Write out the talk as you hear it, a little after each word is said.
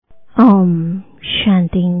ओम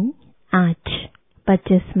शांति। आज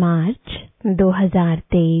 25 मार्च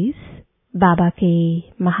 2023 बाबा के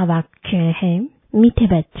महावाक्य है, मीठे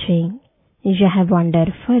बच्चे, यह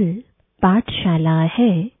वंडरफुल पाठशाला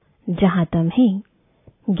है जहाँ तुम्हें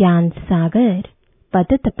ज्ञान सागर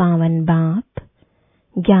पतित पावन बाप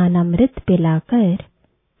ज्ञान अमृत पिलाकर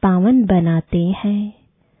पावन बनाते हैं।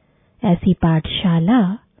 ऐसी पाठशाला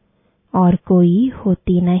और कोई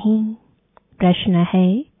होती नहीं। प्रश्न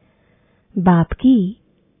है, बाप की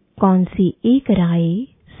कौन सी एक राय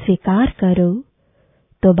स्वीकार करो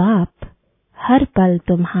तो बाप हर पल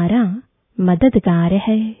तुम्हारा मददगार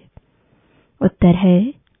है। उत्तर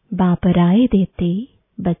है, बाप राय देते,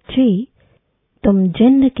 बच्चे तुम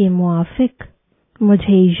जिन्न के मुआफिक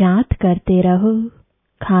मुझे याद करते रहो,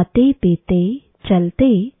 खाते पीते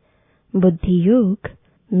चलते बुद्धि योग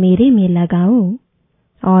मेरे में लगाओ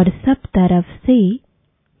और सब तरफ से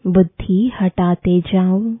बुद्धि हटाते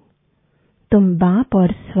जाओ। तुम बाप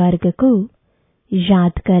और स्वर्ग को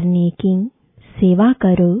याद करने की सेवा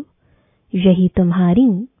करो, यही तुम्हारी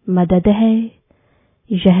मदद है।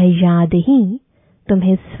 यह याद ही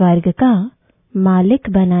तुम्हें स्वर्ग का मालिक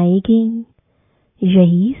बनाएगी।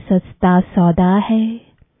 यही सस्ता सौदा है।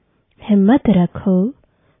 हिम्मत रखो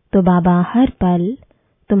तो बाबा हर पल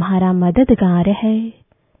तुम्हारा मददगार है।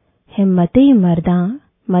 हिम्मते मर्दा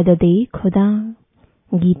मददे खुदा।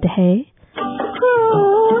 गीत है,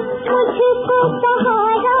 मुझको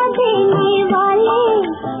सहारा देने वाले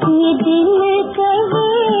ये दिन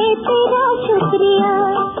कहे तेरा शुक्रिया।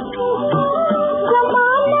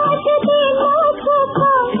 जमाना जो देना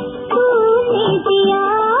चाहा तूने दिया,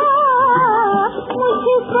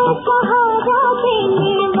 मुझको सहारा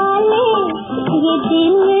देने वाले ये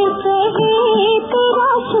दिन कहे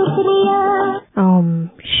तेरा शुक्रिया। ओम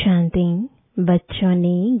शांति। बच्चों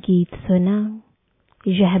ने गीत सुना।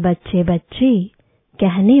 यह बच्चे बच्चे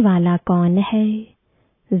कहने वाला कौन है?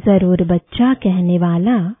 जरूर बच्चा कहने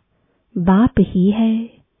वाला बाप ही है।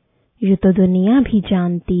 ये तो दुनिया भी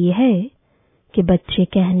जानती है कि बच्चे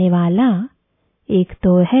कहने वाला एक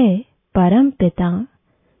तो है परम पिता,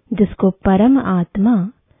 जिसको परम आत्मा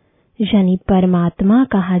यानी परमात्मा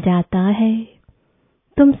कहा जाता है।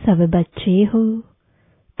 तुम सब बच्चे हो।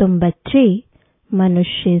 तुम बच्चे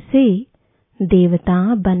मनुष्य से देवता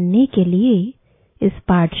बनने के लिए इस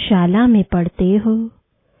पाठशाला में पढ़ते हो।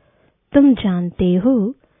 तुम जानते हो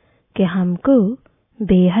कि हमको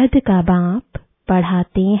बेहद का बाप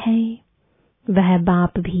पढ़ाते हैं। वह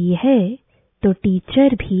बाप भी है तो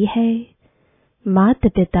टीचर भी है। माता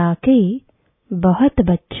पिता के बहुत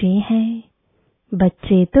बच्चे हैं।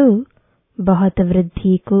 बच्चे तो बहुत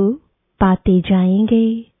वृद्धि को पाते जाएंगे।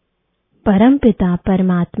 परम पिता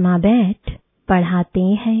परमात्मा बैठ पढ़ाते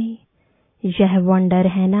हैं। यह वंडर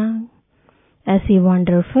है ना। ऐसी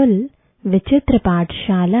वंडरफुल विचित्र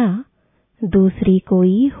पाठशाला दूसरी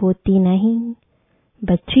कोई होती नहीं।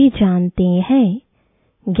 बच्चे जानते हैं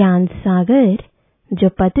ज्ञान सागर जो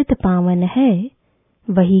पतित पावन है,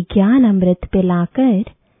 वही ज्ञान अमृत पिलाकर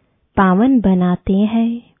पावन बनाते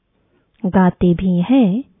हैं। गाते भी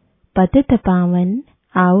हैं पतित पावन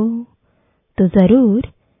आओ। तो जरूर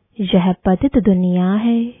यह पतित दुनिया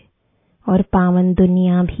है और पावन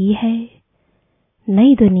दुनिया भी है।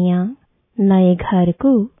 नई दुनिया नए घर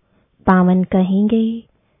को पावन कहेंगे।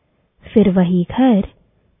 फिर वही घर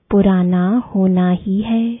पुराना होना ही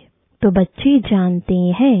है। तो बच्चे जानते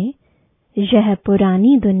हैं यह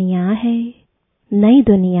पुरानी दुनिया है। नई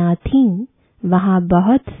दुनिया थी, वहां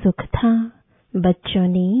बहुत सुख था। बच्चों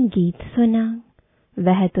ने गीत सुना।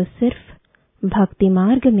 वह तो सिर्फ भक्ति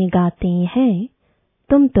मार्ग में गाते हैं।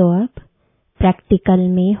 तुम तो अब प्रैक्टिकल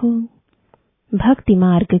में हो। भक्ति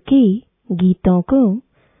मार्ग के गीतों को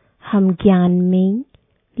हम ज्ञान में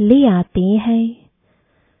ले आते हैं।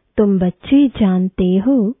 तुम बच्चे जानते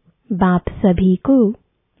हो बाप सभी को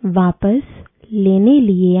वापस लेने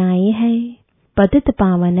लिए आए हैं। पतित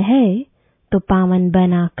पावन है तो पावन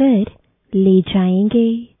बनाकर ले जाएंगे।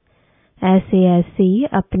 ऐसे ऐसे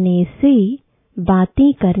अपने से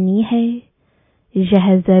बातें करनी है।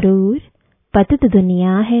 यह जरूर पतित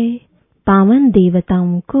दुनिया है। पावन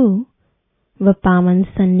देवताओं को व पावन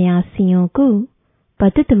सन्यासियों को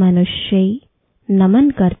पतित मनुष्य नमन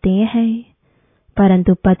करते हैं,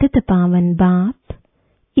 परंतु पतित पावन बाप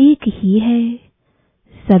एक ही है।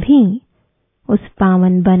 सभी उस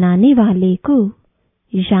पावन बनाने वाले को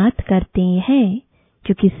याद करते हैं,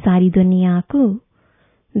 क्योंकि सारी दुनिया को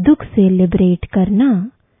दुख से लिबरेट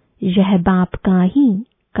करना यह बाप का ही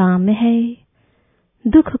काम है।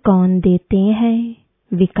 दुख कौन देते हैं?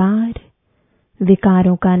 विकार।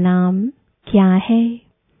 विकारों का नाम क्या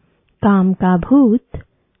है? काम का भूत,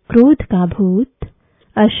 क्रोध का भूत,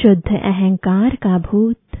 अशुद्ध अहंकार का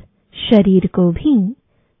भूत, शरीर को भी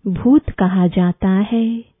भूत कहा जाता है,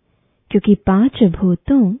 क्योंकि 5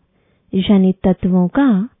 भूतों यानी तत्वों का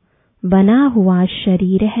बना हुआ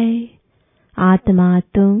शरीर है। आत्मा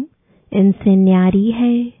तो इनसे न्यारी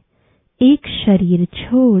है, एक शरीर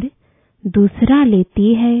छोड़ दूसरा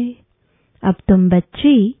लेती है। अब तुम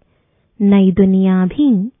बच्चे नई दुनिया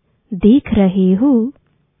भी देख रहे हो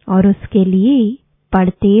और उसके लिए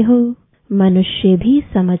पढ़ते हो। मनुष्य भी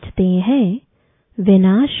समझते हैं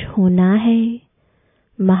विनाश होना है,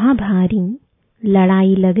 महाभारी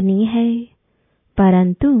लड़ाई लगनी है,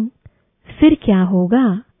 परंतु फिर क्या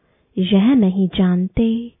होगा यह नहीं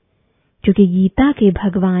जानते, क्योंकि गीता के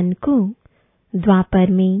भगवान को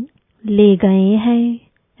द्वापर में ले गए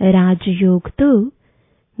हैं। राजयोग तो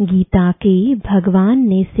गीता के भगवान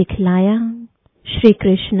ने सिखलाया, श्री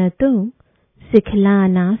कृष्ण तो सिखला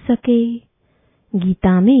ना सके।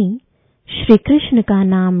 गीता में श्री कृष्ण का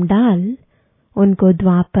नाम डाल उनको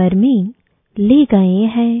द्वापर में ले गए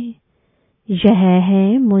हैं। यह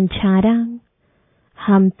है मुंझारा।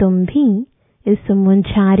 हम तुम भी इस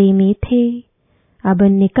मुंझारे में थे, अब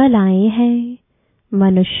निकल आए हैं।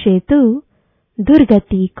 मनुष्य तो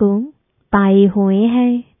दुर्गति को पाए हुए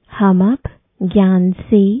हैं। हम अब ज्ञान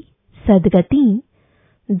से सद्गति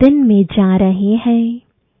दिन में जा रहे हैं।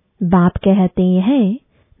 बाप कहते हैं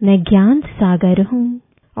मैं ज्ञान सागर हूँ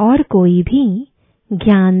और कोई भी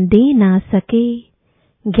ज्ञान दे ना सके।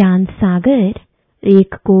 ज्ञान सागर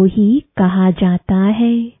एक को ही कहा जाता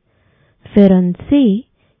है। फिर उनसे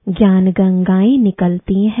ज्ञान गंगाएं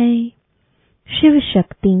निकलती हैं। शिव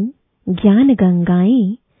शक्ति ज्ञान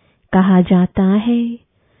गंगाएं कहा जाता है।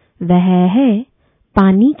 वह है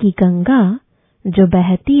पानी की गंगा जो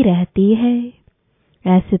बहती रहती है।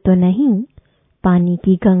 ऐसे तो नहीं, पानी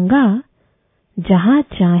की गंगा जहाँ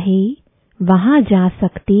चाहे वहाँ जा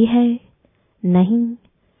सकती है। नहीं,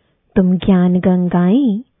 तुम ज्ञान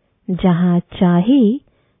गंगाएं जहाँ चाहे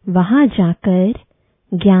वहाँ जाकर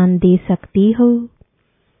ज्ञान दे सकती हो।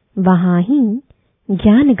 वहाँ ही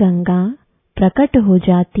ज्ञान गंगा प्रकट हो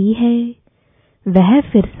जाती है। वह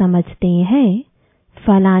फिर समझते हैं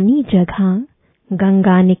फलानी जगह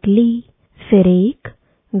गंगा निकली, फिर एक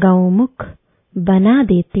गौमुख बना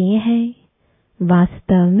देते हैं।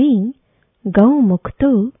 वास्तव में गौमुख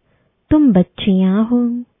तो तुम बच्चियां हो।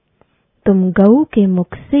 तुम गौ के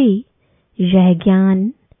मुख से यह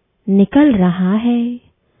ज्ञान निकल रहा है।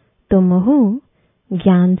 तुम हो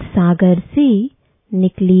ज्ञान सागर से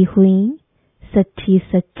निकली हुई सच्ची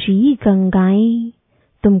सच्ची गंगाएं।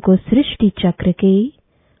 तुमको सृष्टि चक्र के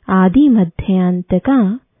आदि मध्य अंत का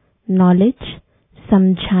नॉलेज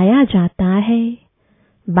समझाया जाता है।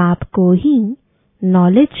 बाप को ही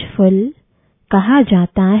नॉलेजफुल कहा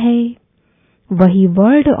जाता है। वही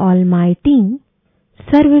वर्ल्ड ऑलमाइटी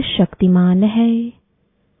सर्वशक्तिमान है।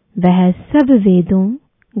 वह सब वेदों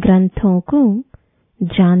ग्रंथों को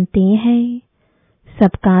जानते हैं,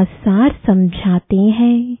 सबका सार समझाते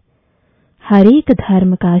हैं। हर एक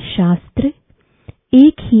धर्म का शास्त्र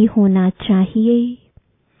एक ही होना चाहिए।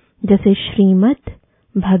 जैसे श्रीमद्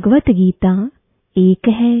भगवत गीता एक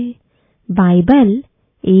है, बाइबल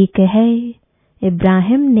एक है।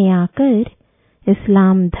 इब्राहिम ने आकर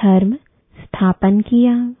इस्लाम धर्म स्थापन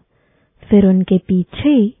किया, फिर उनके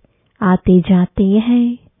पीछे आते जाते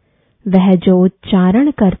हैं। वह जो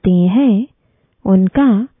उच्चारण करते हैं उनका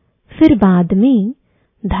फिर बाद में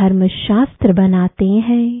धर्मशास्त्र बनाते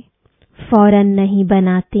हैं। फौरन नहीं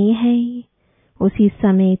बनाते हैं, उसी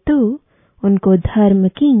समय तो उनको धर्म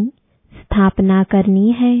की स्थापना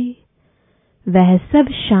करनी है। वह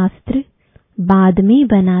सब शास्त्र बाद में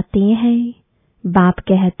बनाते हैं। बाप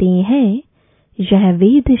कहते हैं यह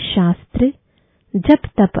वेद शास्त्र जप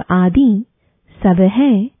तप आदि सब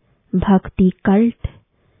है भक्ति कल्ट।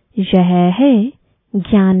 यह है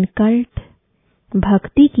ज्ञान कल्ट।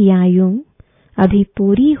 भक्ति की आयु अभी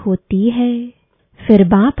पूरी होती है, फिर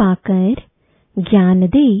बाप आकर ज्ञान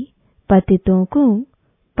दे पतितों को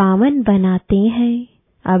पावन बनाते हैं।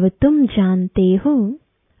 अब तुम जानते हो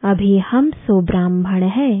अभी हम सो ब्राह्मण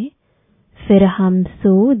है, फिर हम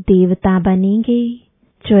सो देवता बनेंगे।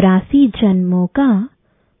 84 जन्मों का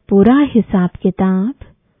पूरा हिसाब किताब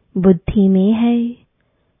बुद्धि में है।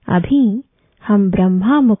 अभी हम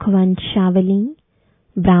ब्रह्मा मुखवंशावली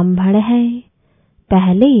ब्राह्मण है।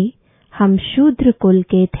 पहले हम शूद्र कुल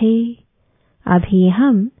के थे, अभी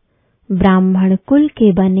हम ब्राह्मण कुल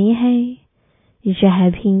के बने हैं। यह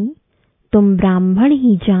भी तुम ब्राह्मण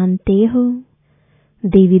ही जानते हो।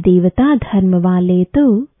 देवी देवता धर्म वाले तो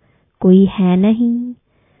कोई है नहीं।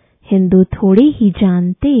 हिंदू थोड़े ही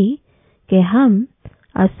जानते कि हम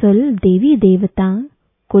असल देवी देवता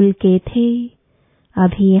कुल के थे,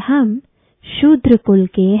 अभी हम शूद्र कुल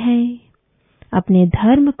के हैं। अपने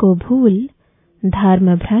धर्म को भूल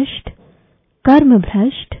धर्म भ्रष्ट, कर्म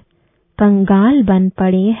भ्रष्ट, कंगाल बन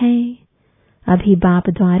पड़े हैं। अभी बाप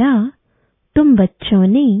द्वारा तुम बच्चों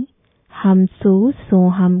ने हम सो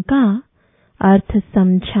हम का अर्थ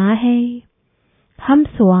समझा है। हम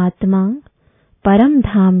सो आत्मा परम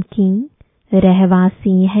धाम की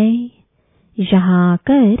रहवासी हैं। यहाँ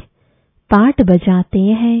आकर पाट बजाते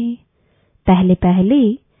हैं। पहले पहले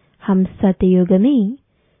हम सतयुग में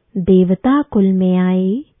देवता कुल में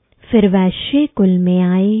आए, फिर वैश्य कुल में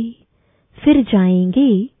आए, फिर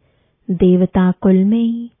जाएंगे देवता कुल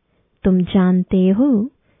में। तुम जानते हो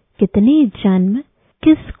कितने जन्म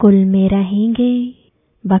किस कुल में रहेंगे।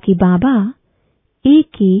 बाकी बाबा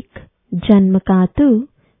एक एक जन्म का तो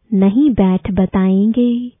नहीं बैठ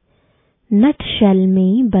बताएंगे, नटशल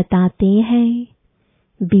में बताते हैं।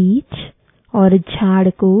 बीज और झाड़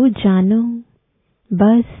को जानो,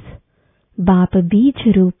 बस बाप बीज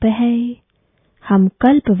रूप है। हम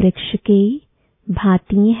कल्प वृक्ष के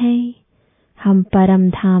भांति हैं। हम परम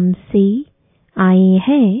धाम से आए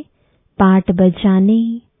हैं पाट बजाने।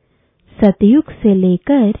 सतयुग से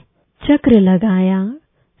लेकर चक्र लगाया,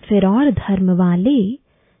 फिर और धर्म वाले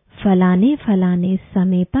फलाने फलाने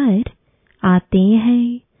समय पर आते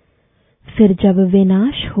हैं। फिर जब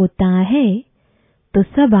विनाश होता है तो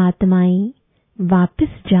सब आत्माएं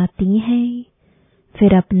वापस जाती हैं।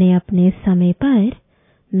 फिर अपने अपने समय पर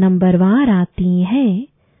नंबरवार आती हैं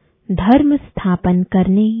धर्म स्थापन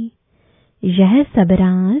करने। यह सब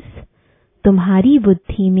राज तुम्हारी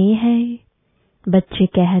बुद्धि में है। बच्चे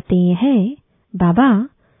कहते हैं, बाबा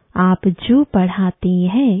आप जो पढ़ाते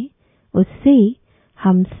हैं उससे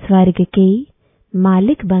हम स्वर्ग के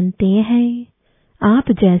मालिक बनते हैं।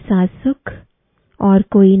 आप जैसा सुख और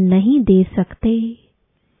कोई नहीं दे सकते।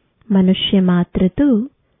 मनुष्य मात्र तो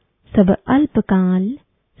सब अल्पकाल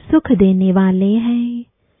सुख देने वाले हैं।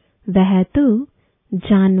 वह तो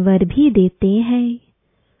जानवर भी देते हैं।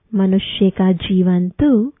 मनुष्य का जीवन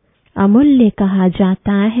तो अमूल्य कहा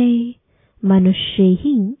जाता है। मनुष्य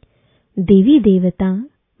ही देवी देवता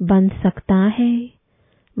बन सकता है।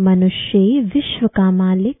 मनुष्य विश्व का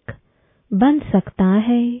मालिक बन सकता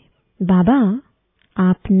है। बाबा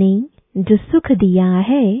आपने जो सुख दिया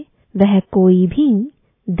है वह कोई भी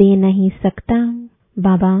दे नहीं सकता।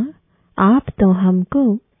 बाबा आप तो हमको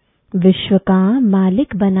विश्व का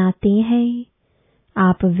मालिक बनाते हैं।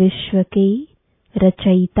 आप विश्व के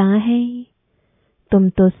रचयिता हैं। तुम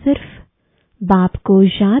तो सिर्फ बाप को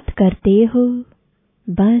याद करते हो,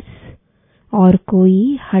 बस। और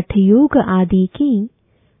कोई हठयोग आदि की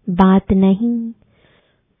बात नहीं।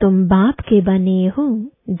 तुम बाप के बने हो,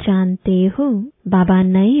 जानते हो। बाबा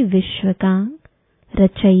नए विश्व का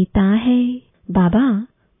रचयिता है। बाबा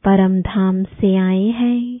परम धाम से आए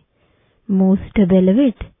हैं। मोस्ट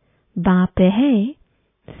बेलविट बाप है।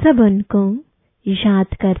 सब उनको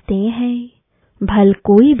याद करते हैं। भल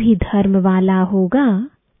कोई भी धर्म वाला होगा,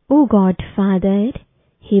 ओ गॉड फादर,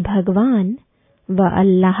 हे भगवान व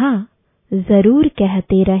अल्लाह जरूर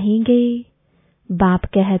कहते रहेंगे। बाप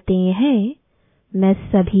कहते हैं, मैं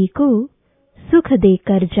सभी को सुख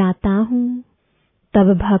देकर जाता हूँ।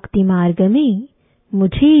 तब भक्ति मार्ग में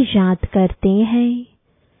मुझे याद करते हैं।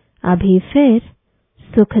 अभी फिर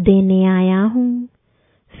सुख देने आया हूँ।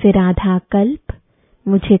 फिर आधा कल्प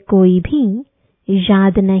मुझे कोई भी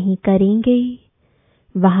याद नहीं करेंगे।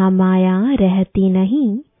 वहाँ माया रहती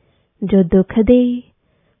नहीं जो दुख दे।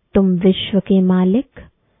 तुम विश्व के मालिक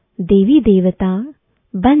देवी देवता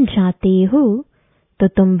बन जाते हो तो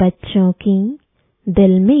तुम बच्चों की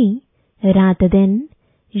दिल में रात दिन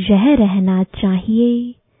यह रहना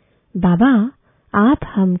चाहिए, बाबा आप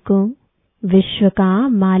हमको विश्व का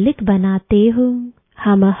मालिक बनाते हो।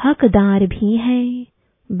 हम हकदार भी हैं।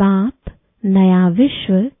 बाप नया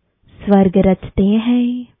विश्व स्वर्ग रचते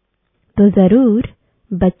हैं तो जरूर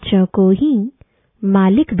बच्चों को ही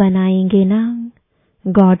मालिक बनाएंगे ना।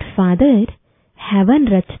 गॉड फादर हेवन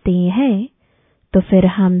रचते हैं तो फिर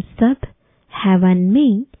हम सब हेवन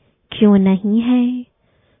में क्यों नहीं है।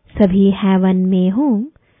 सभी हेवन में हो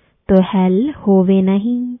तो हेल होवे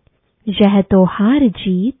नहीं। यह तो हार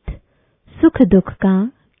जीत सुख दुख का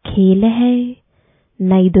खेल है।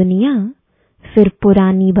 नई दुनिया फिर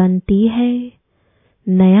पुरानी बनती है।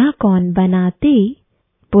 नया कौन बनाते,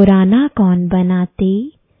 पुराना कौन बनाते।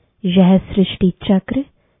 यह सृष्टि चक्र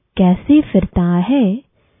कैसे फिरता है,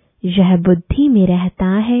 यह बुद्धि में रहता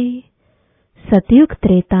है। सतयुग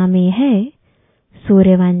त्रेता में है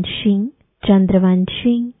सूर्यवंशी,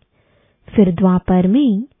 चंद्रवंशी। फिर द्वापर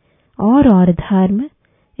में और धर्म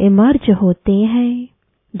इमर्ज होते हैं।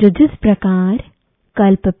 जो जिस प्रकार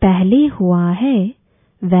कल्प पहले हुआ है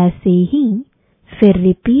वैसे ही फिर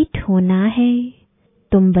रिपीट होना है।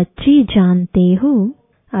 तुम बच्चे जानते हो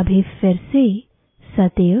अभी फिर से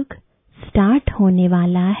सतयुग स्टार्ट होने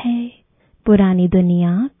वाला है। पुरानी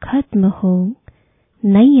दुनिया खत्म हो,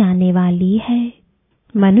 नई आने वाली है।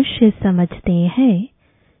 मनुष्य समझते हैं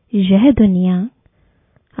यह दुनिया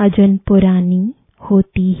अजन पुरानी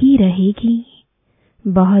होती ही रहेगी।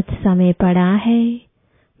 बहुत समय पड़ा है।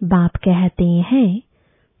 बाप कहते हैं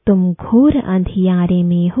तुम घोर अंधियारे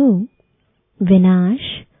में हो, विनाश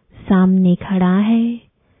सामने खड़ा है।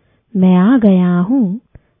 मैं आ गया हूँ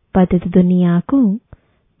पतित दुनिया को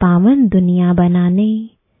पावन दुनिया बनाने।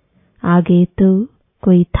 आगे तो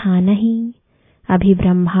कोई था नहीं। अभी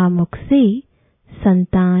ब्रह्मा मुख से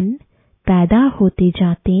संतान पैदा होते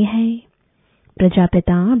जाते हैं।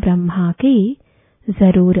 प्रजापिता ब्रह्मा के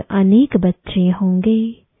जरूर अनेक बच्चे होंगे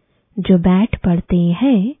जो बैठ पड़ते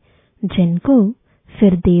हैं, जिनको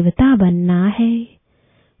फिर देवता बनना है।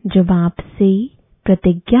 जो बाप से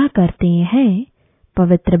प्रतिज्ञा करते हैं,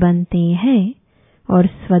 पवित्र बनते हैं और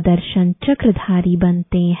स्वदर्शन चक्रधारी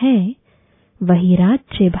बनते हैं, वही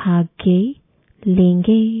राज्य भाग्य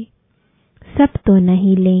लेंगे। सब तो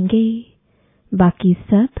नहीं लेंगे, बाकी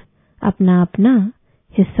सब अपना अपना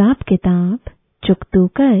हिसाब किताब चुकतो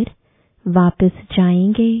कर वापस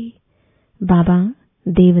जाएंगे। बाबा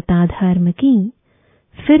देवता धर्म की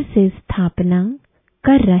फिर से स्थापना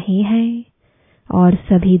कर रहे हैं और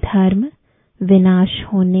सभी धर्म विनाश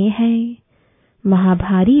होने हैं।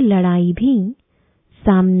 महाभारी लड़ाई भी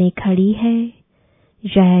सामने खड़ी है।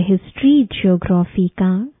 यह हिस्ट्री ज्योग्राफी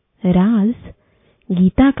का राज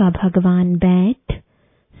गीता का भगवान बैठ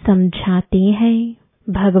समझाते हैं।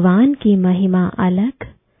 भगवान की महिमा अलग,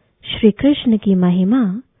 श्री कृष्ण की महिमा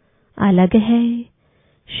अलग है।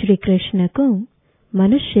 श्री कृष्ण को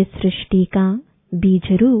मनुष्य सृष्टि का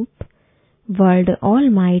बीज रूप वर्ल्ड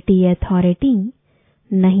ऑलमाइटी अथॉरिटी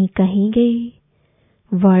नहीं कहेंगे।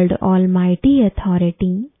 वर्ल्ड ऑलमाइटी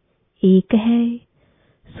अथॉरिटी एक है।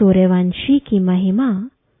 सूर्यवंशी की महिमा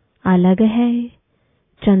अलग है,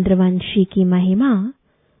 चंद्रवंशी की महिमा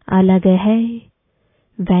अलग है।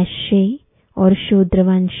 वैश्य और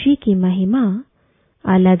शूद्रवंशी की महिमा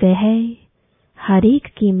अलग है। हर एक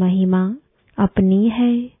की महिमा अपनी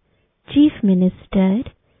है। चीफ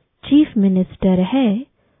मिनिस्टर है,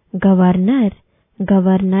 गवर्नर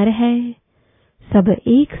गवर्नर है। सब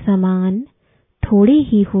एक समान थोड़े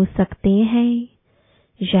ही हो सकते हैं।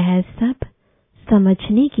 यह सब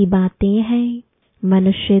समझने की बातें हैं।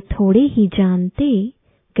 मनुष्य थोड़े ही जानते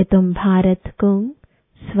कि तुम भारत को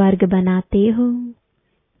स्वर्ग बनाते हो।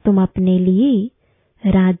 तुम अपने लिए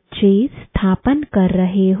राज्य स्थापन कर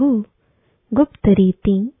रहे हो, गुप्त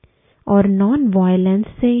रीति और नॉन वायलेंस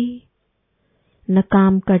से। न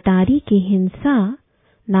काम कटारी की हिंसा,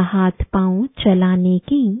 न हाथ पांव चलाने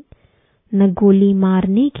की, न गोली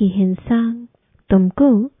मारने की हिंसा। तुमको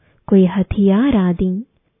कोई हथियार आदि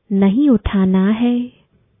नहीं उठाना है।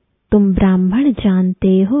 तुम ब्राह्मण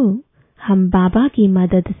जानते हो, हम बाबा की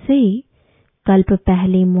मदद से कल्प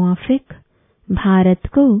पहले मुआफिक भारत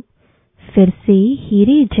को फिर से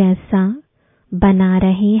हीरे जैसा बना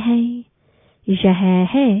रहे हैं। यह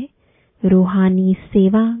है रूहानी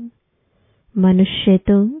सेवा। मनुष्य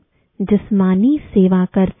तो जिस्मानी सेवा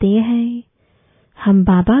करते हैं। हम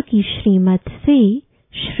बाबा की श्रीमत से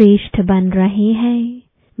श्रेष्ठ बन रहे हैं।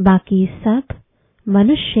 बाकी सब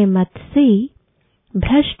मनुष्य मत से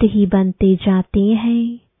भ्रष्ट ही बनते जाते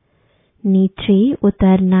हैं। नीचे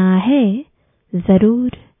उतरना है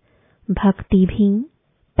जरूर। भक्ति भी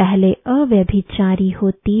पहले अव्यभिचारी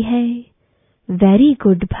होती है। वेरी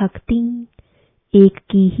गुड भक्ति। एक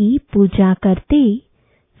की ही पूजा करते,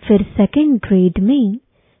 फिर सेकंड ग्रेड में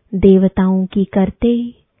देवताओं की करते।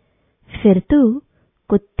 फिर तो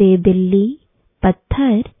कुत्ते, बिल्ली,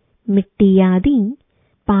 पत्थर, मिट्टी आदि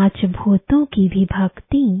 5 भूतों की भी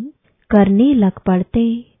भक्ति करने लग पड़ते।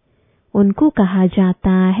 उनको कहा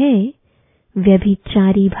जाता है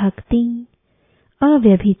व्यभिचारी भक्ति।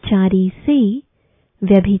 अव्यभिचारी से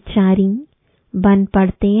व्यभिचारी बन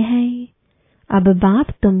पड़ते हैं। अब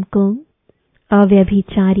बाप तुमको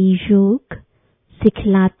अव्यभिचारी योग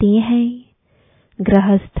सिखलाते हैं।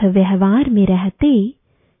 गृहस्थ व्यवहार में रहते,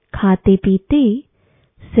 खाते पीते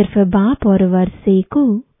सिर्फ बाप और वर्षे को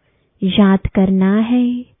याद करना है।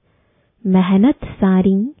 मेहनत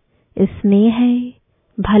सारी इसमें है।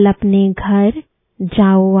 भल अपने घर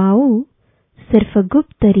जाओ आओ, सिर्फ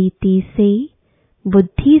गुप्त रीति से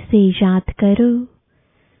बुद्धि से याद करो।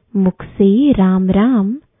 मुख से राम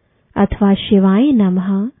राम अथवा शिवाय नमः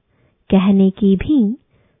कहने की भी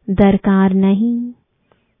दरकार नहीं।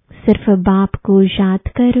 सिर्फ बाप को याद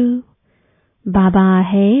करो। बाबा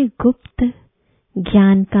है गुप्त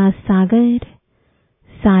ज्ञान का सागर।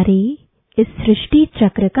 सारे इस सृष्टि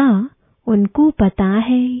चक्र का उनको पता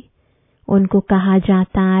है। उनको कहा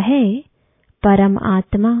जाता है परम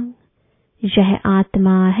आत्मा। यह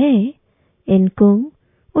आत्मा है। इनको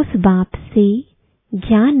उस बाप से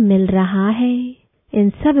ज्ञान मिल रहा है। इन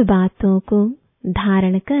सब बातों को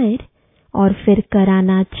धारण कर और फिर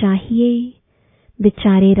कराना चाहिए।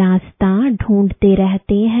 बेचारे रास्ता ढूंढते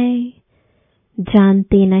रहते हैं,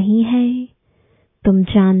 जानते नहीं है। तुम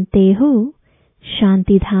जानते हो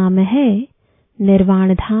शांति धाम है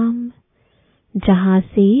निर्वाण धाम, जहाँ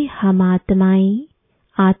से हम आत्माएं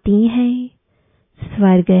आती हैं।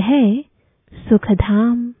 स्वर्ग है सुख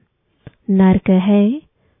धाम, नरक है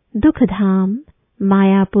दुख धाम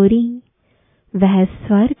मायापुरी। वह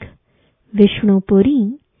स्वर्ग विष्णुपुरी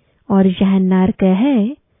और यह नरक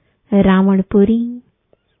है रावणपुरी।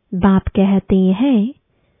 बाप कहते हैं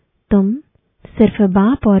तुम सिर्फ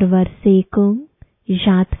बाप और वर्षे को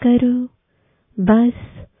याद करो। बस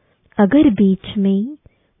अगर बीच में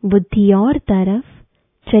बुद्धि और तरफ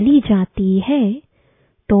चली जाती है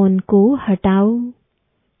तो उनको हटाओ।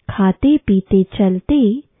 खाते पीते चलते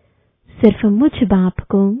सिर्फ मुझ बाप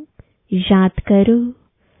को याद करो।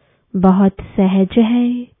 बहुत सहज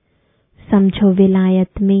है। समझो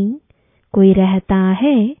विलायत में कोई रहता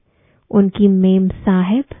है, उनकी मेम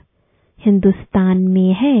साहिब हिंदुस्तान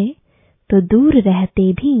में है, तो दूर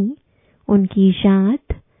रहते भी उनकी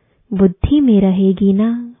याद बुद्धि में रहेगी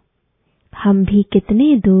ना। हम भी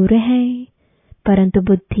कितने दूर हैं, परंतु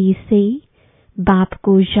बुद्धि से बाप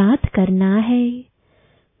को याद करना है,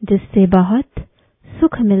 जिससे बहुत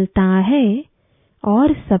सुख मिलता है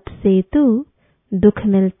और सबसे तो दुख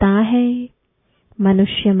मिलता है।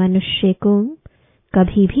 मनुष्य मनुष्य को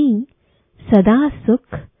कभी भी सदा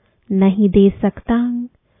सुख नहीं दे सकता।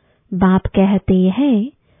 बाप कहते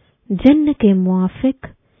हैं जन्म के मुआफिक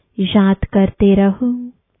याद करते रहो।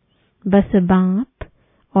 बस बाप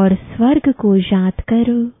और स्वर्ग को याद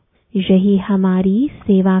करो। यही हमारी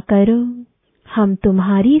सेवा करो। हम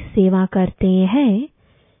तुम्हारी सेवा करते हैं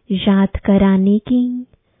याद कराने की।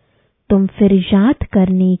 तुम फिर याद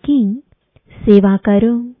करने की सेवा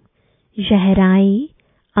करो। यह राय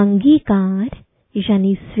अंगीकार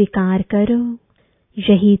यानी स्वीकार करो।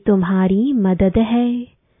 यही तुम्हारी मदद है।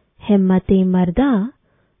 हिम्मते मर्दा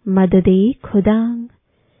मददे खुदा।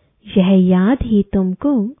 यह याद ही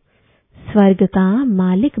तुमको स्वर्ग का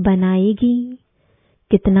मालिक बनाएगी।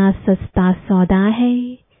 कितना सस्ता सौदा है।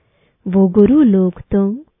 वो गुरु लोग तो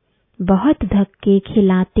बहुत धक्के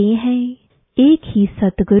खिलाते हैं। एक ही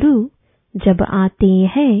सतगुरु जब आते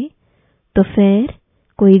हैं तो फिर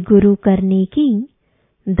कोई गुरु करने की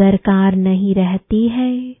दरकार नहीं रहती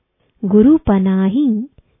है। गुरु पना ही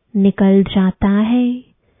निकल जाता है।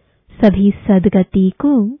 सभी सदगति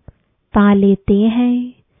को पा लेते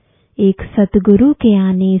हैं। एक सतगुरु के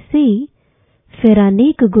आने से फिर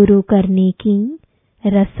अनेक गुरु करने की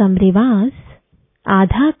रस्म रिवाज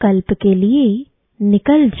आधा कल्प के लिए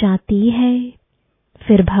निकल जाती है।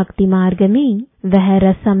 फिर भक्ति मार्ग में वह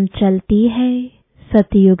रस्म चलती है।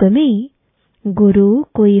 सतयुग में गुरु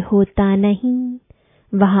कोई होता नहीं।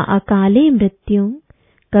 वहाँ अकाले मृत्यु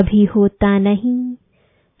कभी होता नहीं।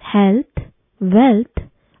 हेल्थ, वेल्थ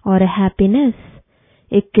और हैप्पीनेस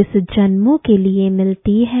 21 जन्मों के लिए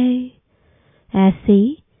मिलती है। ऐसे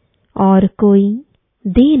और कोई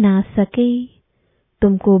दे ना सके।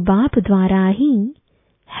 तुमको बाप द्वारा ही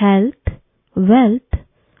हेल्थ, वेल्थ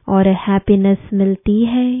और हैप्पीनेस मिलती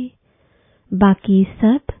है। बाकी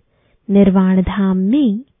सब निर्वाण धाम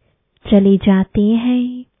में चले जाते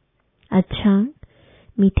हैं। अच्छा,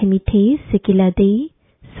 मीठे मीठे सिकिलदे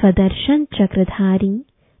स्वदर्शन चक्रधारी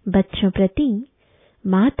बच्चों प्रति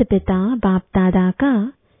माता पिता बाप दादा का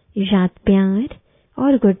याद प्यार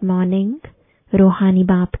और गुड मॉर्निंग। रूहानी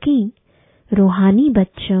बाप की रूहानी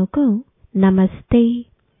बच्चों को नमस्ते।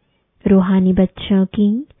 रूहानी बच्चों की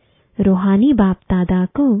रूहानी बाप दादा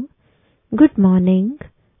को गुड मॉर्निंग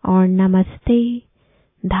और नमस्ते।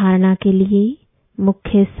 धारणा के लिए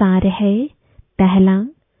मुख्य सार है। पहला,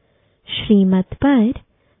 श्रीमत पर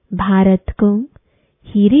भारत को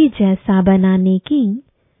हीरे जैसा बनाने की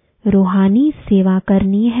रूहानी सेवा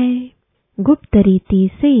करनी है। गुप्त रीति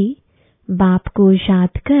से बाप को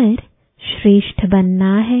याद कर श्रेष्ठ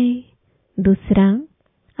बनना है। दूसरा,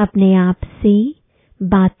 अपने आप से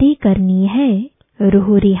बातें करनी है,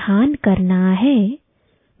 रूह रिहान करना है।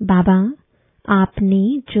 बाबा, आपने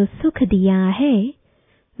जो सुख दिया है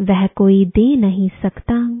वह कोई दे नहीं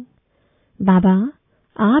सकता। बाबा,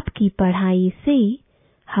 आपकी पढ़ाई से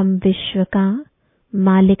हम विश्व का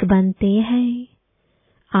मालिक बनते हैं।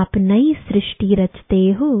 आप नई सृष्टि रचते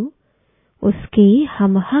हो, उसके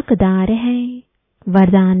हम हकदार हैं।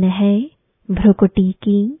 वरदान है भ्रुकुटी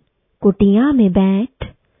की कुटिया में बैठ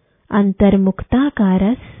अंतर्मुक्ता का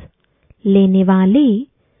रस लेने वाले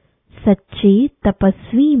सच्चे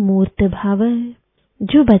तपस्वी मूर्त भव।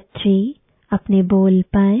 जो बच्चे अपने बोल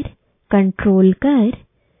पर कंट्रोल कर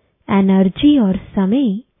एनर्जी और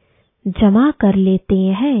समय जमा कर लेते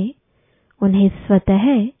हैं, उन्हें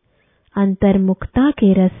स्वतः अंतर्मुखता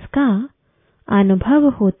के रस का अनुभव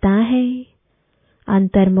होता है।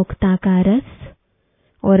 अंतर्मुखता का रस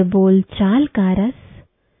और बोलचाल का रस,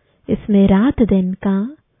 इसमें रात दिन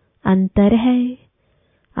का अंतर है।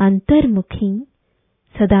 अंतर्मुखी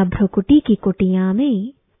सदा भ्रुकुटी की कुटिया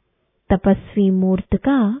में तपस्वी मूर्त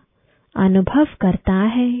का अनुभव करता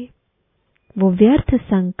है। वो व्यर्थ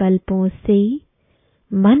संकल्पों से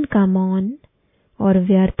मन का मौन और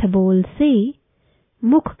व्यर्थ बोल से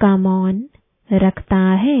मुख का मौन रखता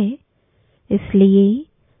है। इसलिए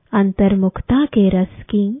अंतर्मुखता के रस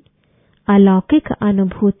की अलौकिक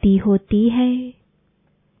अनुभूति होती है।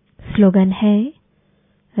 स्लोगन है,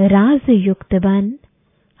 राज युक्त बन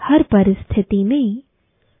हर परिस्थिति में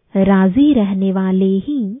राजी रहने वाले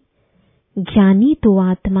ही ज्ञानी तो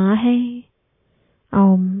आत्मा है।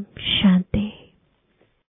 ओम